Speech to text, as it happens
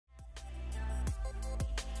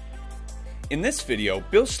In this video,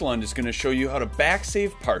 Bill Schlund is going to show you how to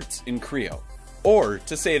backsave parts in Creo. Or,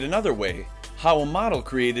 to say it another way, how a model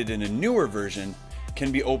created in a newer version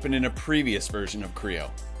can be opened in a previous version of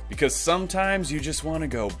Creo. Because sometimes you just want to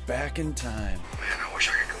go back in time. Man, I wish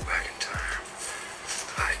I could go back in time.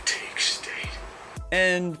 I'd take state.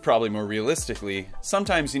 And probably more realistically,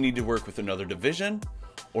 sometimes you need to work with another division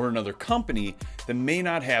or another company that may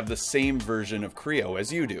not have the same version of Creo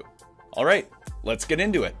as you do. Alright, let's get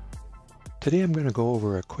into it. Today I'm going to go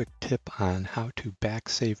over a quick tip on how to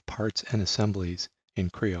backsave parts and assemblies in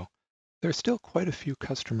Creo. There are still quite a few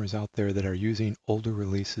customers out there that are using older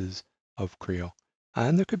releases of Creo.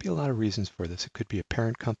 And there could be a lot of reasons for this. It could be a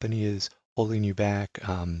parent company is holding you back,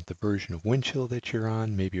 the version of Windchill that you're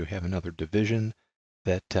on. Maybe you have another division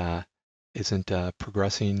that isn't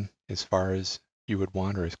progressing as far as you would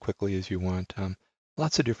want or as quickly as you want.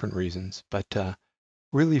 Lots of different reasons. But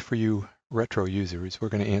really for you retro users, we're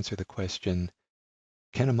going to answer the question,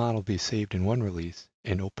 can a model be saved in one release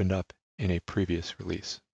and opened up in a previous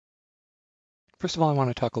release? First of all, I want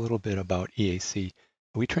to talk a little bit about EAC.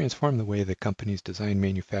 We transform the way that companies design,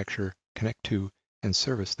 manufacture, connect to, and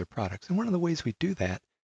service their products. And one of the ways we do that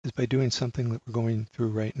is by doing something that we're going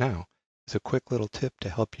through right now. It's a quick little tip to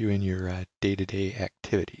help you in your day-to-day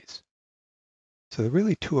activities. So there are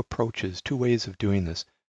really two approaches, two ways of doing this.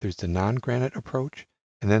 There's the non-granite approach,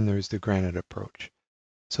 and then there's the granite approach.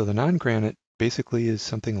 So the non-granite basically is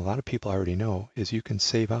something a lot of people already know, is you can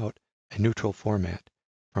save out a neutral format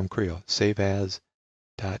from Creo, save as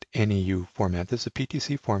 .neu format. This is a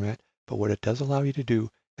PTC format, but what it does allow you to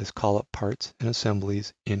do is call up parts and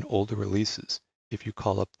assemblies in older releases if you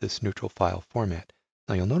call up this neutral file format.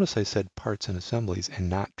 Now you'll notice I said parts and assemblies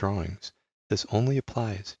and not drawings. This only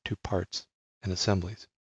applies to parts and assemblies.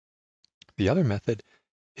 The other method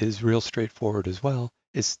is real straightforward as well.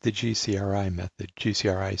 It's the GCRI method,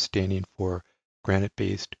 GCRI standing for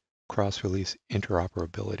Granite-Based Cross-Release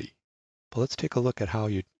Interoperability. But let's take a look at how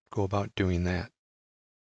you go about doing that.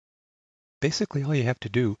 Basically, all you have to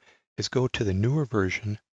do is go to the newer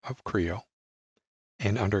version of Creo,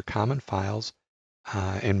 and under Common Files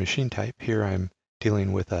and Machine Type, here I'm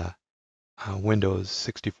dealing with a Windows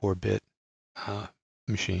 64-bit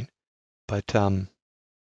machine, but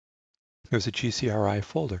there's a GCRI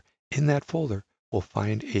folder. In that folder, we'll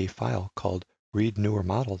find a file called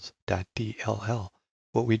readnewermodels.dll.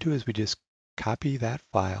 What we do is we just copy that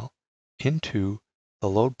file into the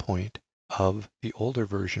load point of the older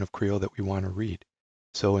version of Creo that we want to read.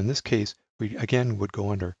 So in this case, we again would go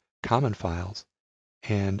under Common Files,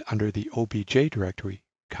 and under the OBJ directory,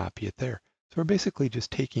 copy it there. So we're basically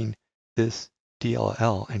just taking this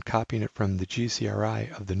DLL and copying it from the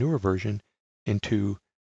GCRI of the newer version into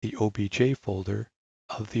the OBJ folder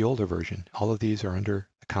of the older version. All of these are under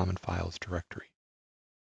the Common Files directory.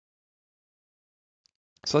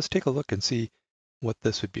 So let's take a look and see what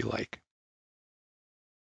this would be like.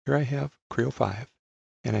 Here I have Creo 5,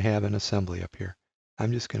 and I have an assembly up here.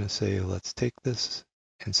 I'm just going to say, let's take this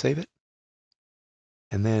and save it.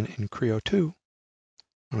 And then in Creo 2,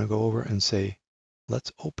 I'm going to go over and say,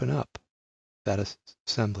 let's open up that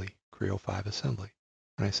assembly, Creo 5 assembly.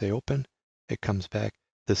 When I say open, it comes back.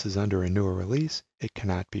 This is under a newer release. It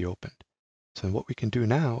cannot be opened. So what we can do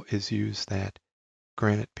now is use that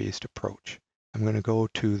granite-based approach. I'm going to go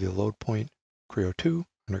to the load point Creo 2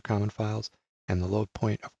 under Common Files and the load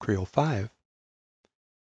point of Creo 5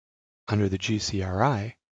 under the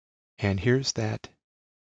GCRI. And here's that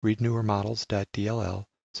readnewermodels.dll.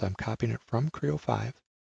 So I'm copying it from Creo 5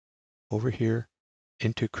 over here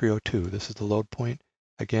into Creo 2. This is the load point.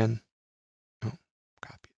 Again, copy.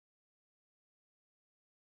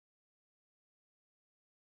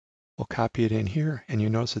 We'll copy it in here, and you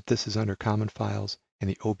notice that this is under Common Files in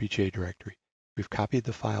the OBJ directory. We've copied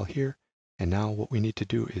the file here, and now what we need to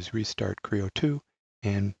do is restart Creo 2,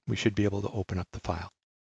 and we should be able to open up the file.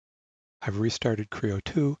 I've restarted Creo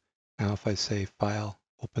 2. Now if I say File,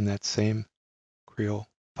 open that same Creo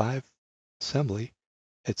 5 assembly,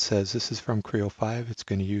 it says this is from Creo 5. It's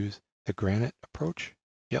going to use the granite approach.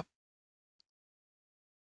 Yep.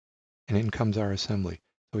 And in comes our assembly.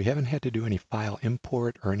 So we haven't had to do any file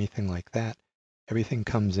import or anything like that. Everything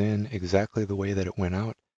comes in exactly the way that it went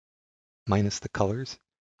out, minus the colors.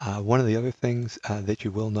 One of the other things that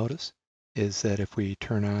you will notice is that if we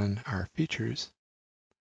turn on our features,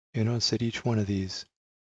 you notice that each one of these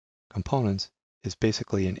components is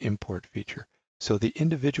basically an import feature. So the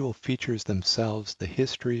individual features themselves, the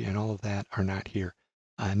history and all of that are not here.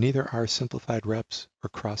 Neither are simplified reps or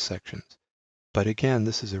cross sections. But again,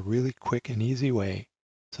 this is a really quick and easy way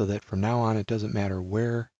so that from now on, it doesn't matter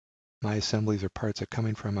where my assemblies or parts are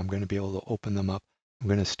coming from. I'm going to be able to open them up I'm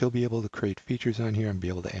going to still be able to create features on here and be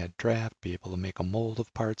able to add draft, be able to make a mold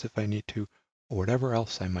of parts if I need to, or whatever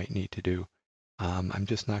else I might need to do. I'm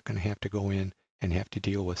just not going to have to go in and have to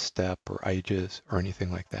deal with step or IGES or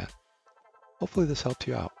anything like that. Hopefully this helped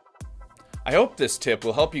you out. I hope this tip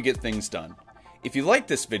will help you get things done. If you like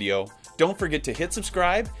this video, don't forget to hit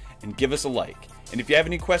subscribe and give us a like. And if you have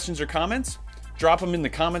any questions or comments, drop them in the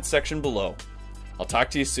comments section below. I'll talk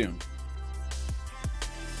to you soon.